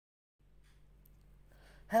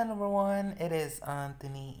Hello everyone, it is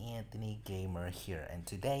Anthony Gamer here, and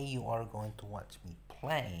today you are going to watch me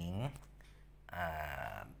playing.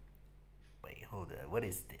 Uh, Wait, hold on. What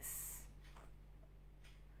is this?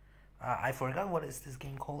 I forgot what is this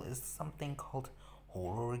game called. It's something called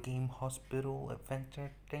Horror Game Hospital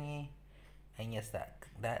Adventure thingy. And yes,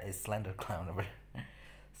 that is Slender Clown over.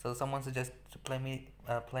 So someone suggests to play me,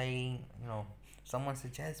 someone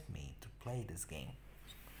suggests me to play this game.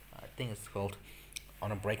 I think it's called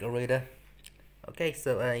On a Break Orator. Okay,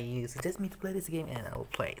 so you suggest me to play this game and I will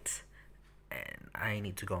play it. And I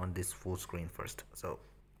need to go on this full screen first. So,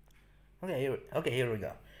 here we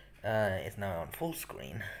go. It's now on full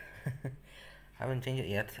screen. Haven't changed it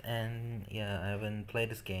yet, and yeah, I haven't played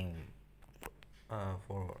this game.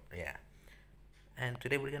 Yeah. And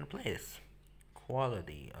today we're gonna play this.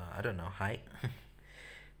 Quality, I don't know, height.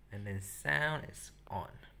 And then sound is on.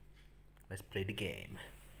 Let's play the game.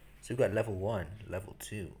 So we got level 1, level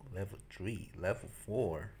 2, level 3, level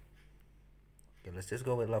 4. Okay, let's just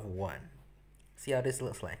go with level 1. See how this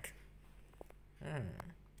looks like.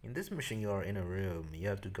 In this mission you are in a room. You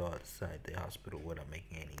have to go outside the hospital without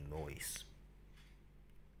making any noise.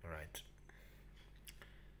 Alright.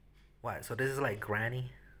 What, so this is like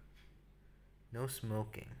Granny? No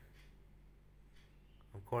smoking.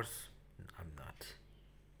 Of course, I'm not.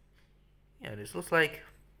 Yeah, this looks like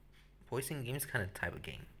Poison Games kind of type of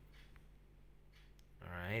game.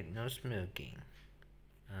 Alright, no smoking.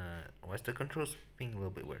 Why's the controls being a little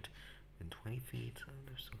bit weird? In 20 feet,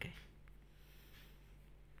 there's okay.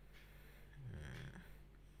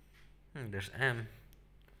 There's M.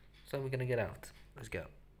 So we're gonna get out. Let's go.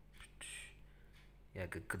 Yeah,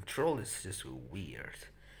 the control is just weird.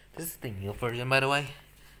 This is the new version, by the way.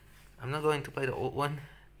 I'm not going to play the old one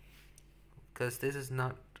because this is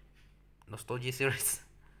not nostalgia series.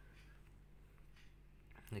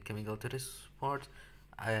 Can we go to this part?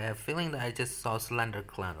 I have a feeling that I just saw Slender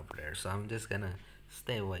Clown over there, so I'm just gonna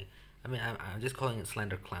stay away. I mean, I'm just calling it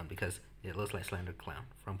Slender Clown because it looks like Slender Clown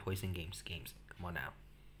from Poison Games. Come on now.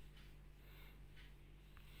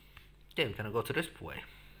 Okay, we're gonna go to this way.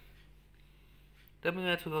 Then we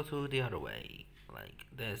have to go to the other way, like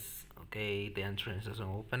this. Okay, the entrance doesn't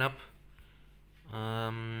open up.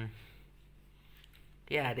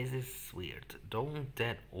 Yeah, this is weird. Don't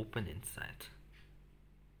that open inside?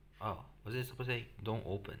 Oh, was it supposed to say don't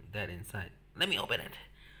open that inside? Let me open it.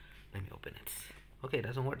 Let me open it. Okay, it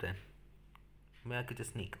doesn't work then. Maybe I could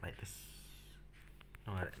just sneak like this.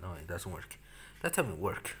 No, it doesn't work. That's how it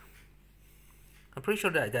work. I'm pretty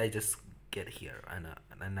sure that guy just get here and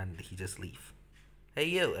then he just leave. Hey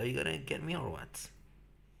yo, are you gonna get me or what?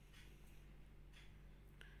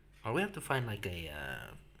 Or we have to find like a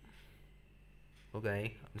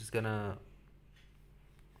okay, I'm just gonna.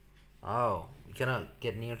 Oh, we cannot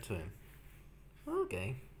get near to him.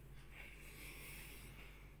 Okay.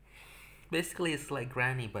 Basically, it's like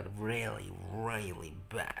Granny, but really, really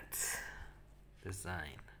bad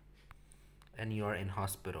design. And you're in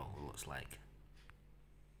hospital, it looks like.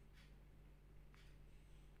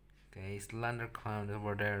 Okay, Slender Clown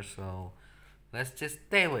over there, so let's just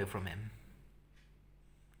stay away from him.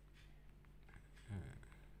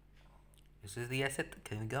 This is the exit.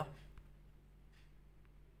 Can we go?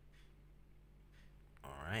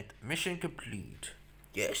 Alright, mission complete.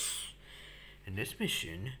 Yes. In this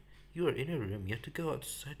mission, you are in a room. You have to go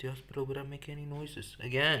outside the hospital without making any noises.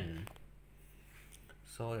 Again.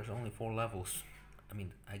 So there's only 4 levels. I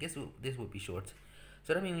mean, I guess this would be short.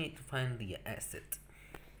 So that means we need to find the exit.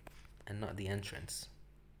 And not the entrance.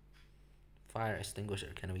 Fire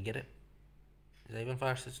extinguisher. Can we get it? Is that even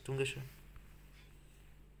fire extinguisher?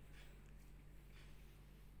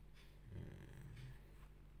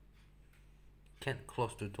 Can't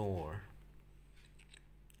close the door.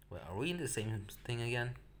 Well, are we in the same thing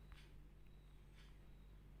again?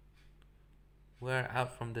 We're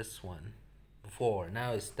out from this one before.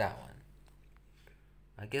 Now it's that one.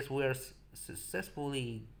 I guess we're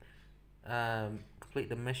successfully complete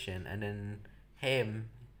the mission, and then him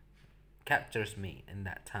captures me in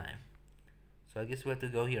that time. So I guess we have to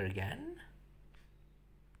go here again.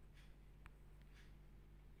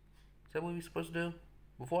 Is that what we're supposed to do?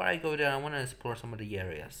 Before I go there, I want to explore some of the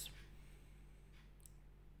areas.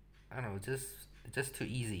 I don't know, it's just too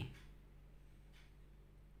easy.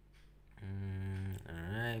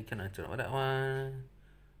 Alright, we can enter that one.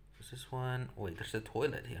 What's this one? Oh, wait, there's a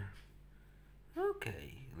toilet here.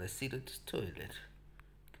 Okay, let's see this toilet.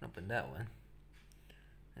 Can open that one.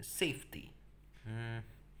 And safety.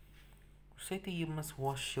 For safety, you must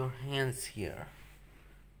wash your hands here.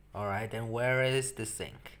 Alright, then where is the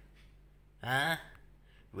sink? Huh?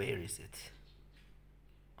 Where is it?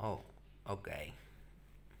 Oh, okay.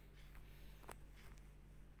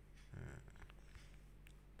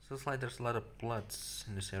 Looks like there's a lot of bloods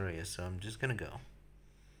in this area, so I'm just gonna go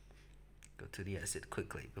to the exit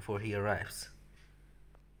quickly before he arrives.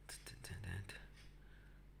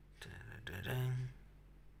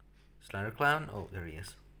 SLENDERCLOWN? Oh, there he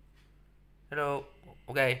is. Hello.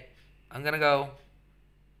 Okay, I'm gonna go.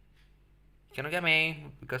 You cannot get me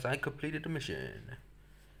because I completed the mission.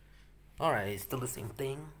 Alright, it's still the same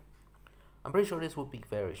thing. I'm pretty sure this will be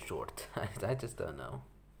very short. I just don't know.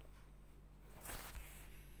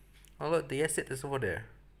 Oh look, the exit is over there.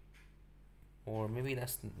 Or maybe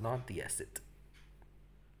that's not the exit.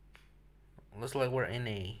 Looks like we're in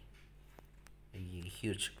a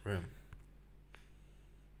huge room.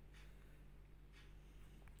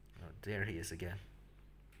 Oh, there he is again.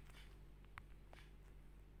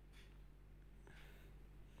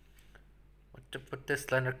 What's up with this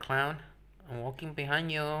SLENDERCLOWN? I'm walking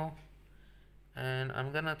behind you. And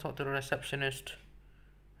I'm gonna talk to the receptionist.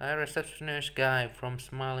 Hi, receptionist guy from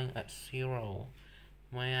Smiling at Zero.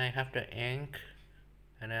 May I have the ink?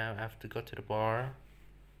 And I have to go to the bar.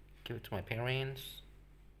 Give it to my parents.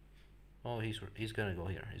 Oh, he's gonna go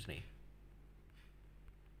here, isn't he?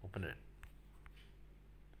 Open it.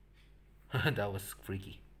 That was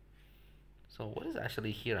freaky. So what is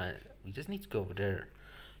actually here? We just need to go over there.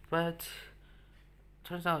 But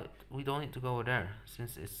turns out we don't need to go over there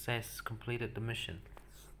since it says completed the mission.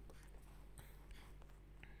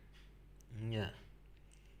 Yeah.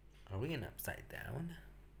 Are we in upside down?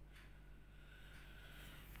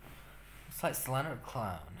 It's like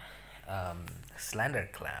SLENDERCLOWN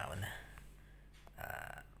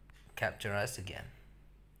capture us again.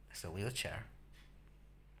 It's a wheelchair.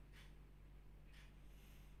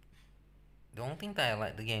 The only thing that I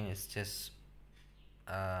like the game is just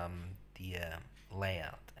the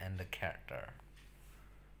layout and the character.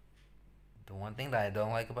 The one thing that I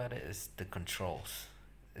don't like about it is the controls.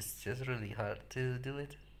 It's just really hard to do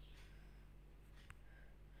it.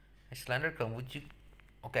 Hey SLENDERCLOWN, would you...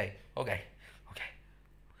 Okay, don't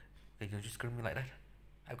you screw me like that.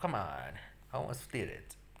 Oh, come on. I almost did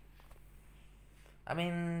it. I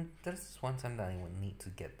mean, there's one time that I would need to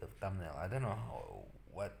get the thumbnail. I don't know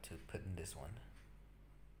what to put in this one.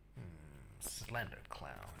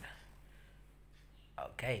 SLENDERCLOWN.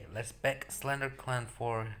 Okay, let's beg SLENDERCLOWN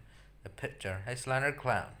for a picture. Hey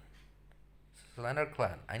SLENDERCLOWN.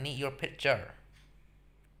 SLENDERCLOWN, I need your picture.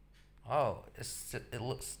 Oh, it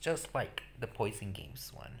looks just like the Poison Games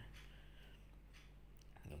one.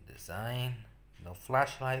 No design, no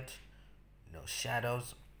flashlight, no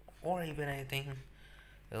shadows, or even anything.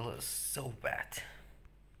 It looks so bad.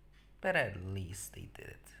 But at least they did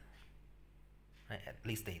it. At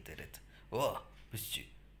least they did it. Oh, let's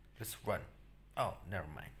run. Oh, never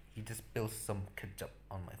mind. He just spilled some ketchup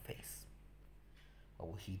on my face. Why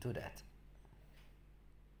would he do that?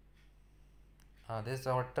 This is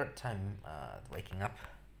our third time waking up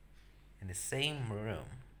in the same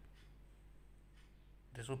room.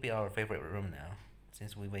 This will be our favorite room now,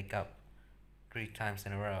 since we wake up 3 times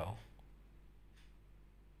in a row.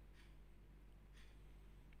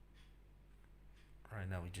 Right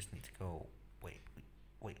now we just need to go. Wait,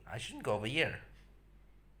 I shouldn't go over here.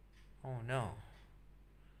 Oh no.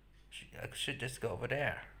 I should just go over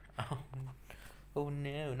there. Oh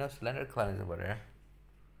no, SLENDERCLOWN is over there.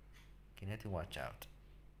 You need to watch out.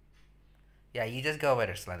 Yeah, you just go over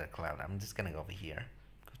there, SLENDERCLOWN. I'm just gonna go over here.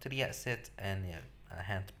 Go to the exit and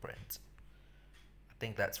handprint. I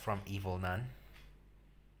think that's from Evil Nun.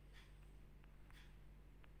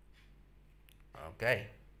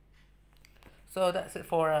 Okay. So that's it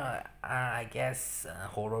for I guess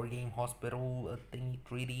horror game hospital thingy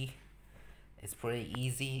 3D. It's pretty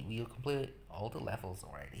easy. We completed all the levels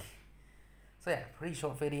already. So yeah, pretty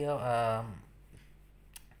short video.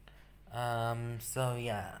 So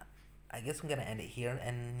yeah, I guess I'm gonna end it here.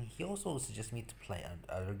 And he also suggested me to play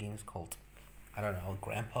other games called, I don't know,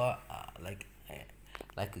 Grandpa. Like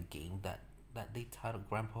a game that they titled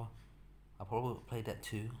Grandpa. I'll probably play that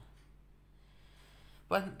too.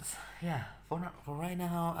 But yeah, for right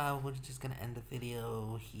now, we're just gonna end the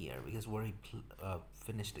video here because we already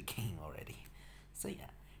finished the game already. So yeah.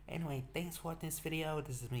 Anyway, thanks for watching this video.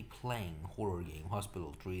 This is me playing horror game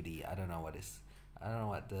Hospital 3D. I don't know what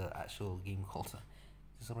the actual game called.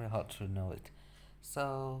 It's really hard to know it.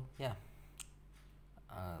 So yeah,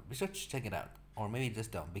 be sure to check it out, or maybe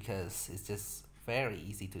just don't, because it's just very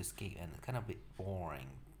easy to escape and kind of a bit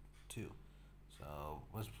boring too. So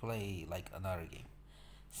let's play like another game.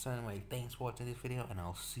 So anyway, thanks for watching this video, and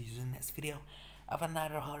I'll see you in the next video of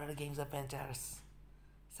another horror games adventures.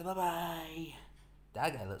 So bye bye.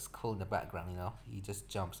 That guy looks cool in the background, you know. He just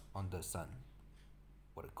jumps on the sun.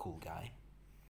 What a cool guy.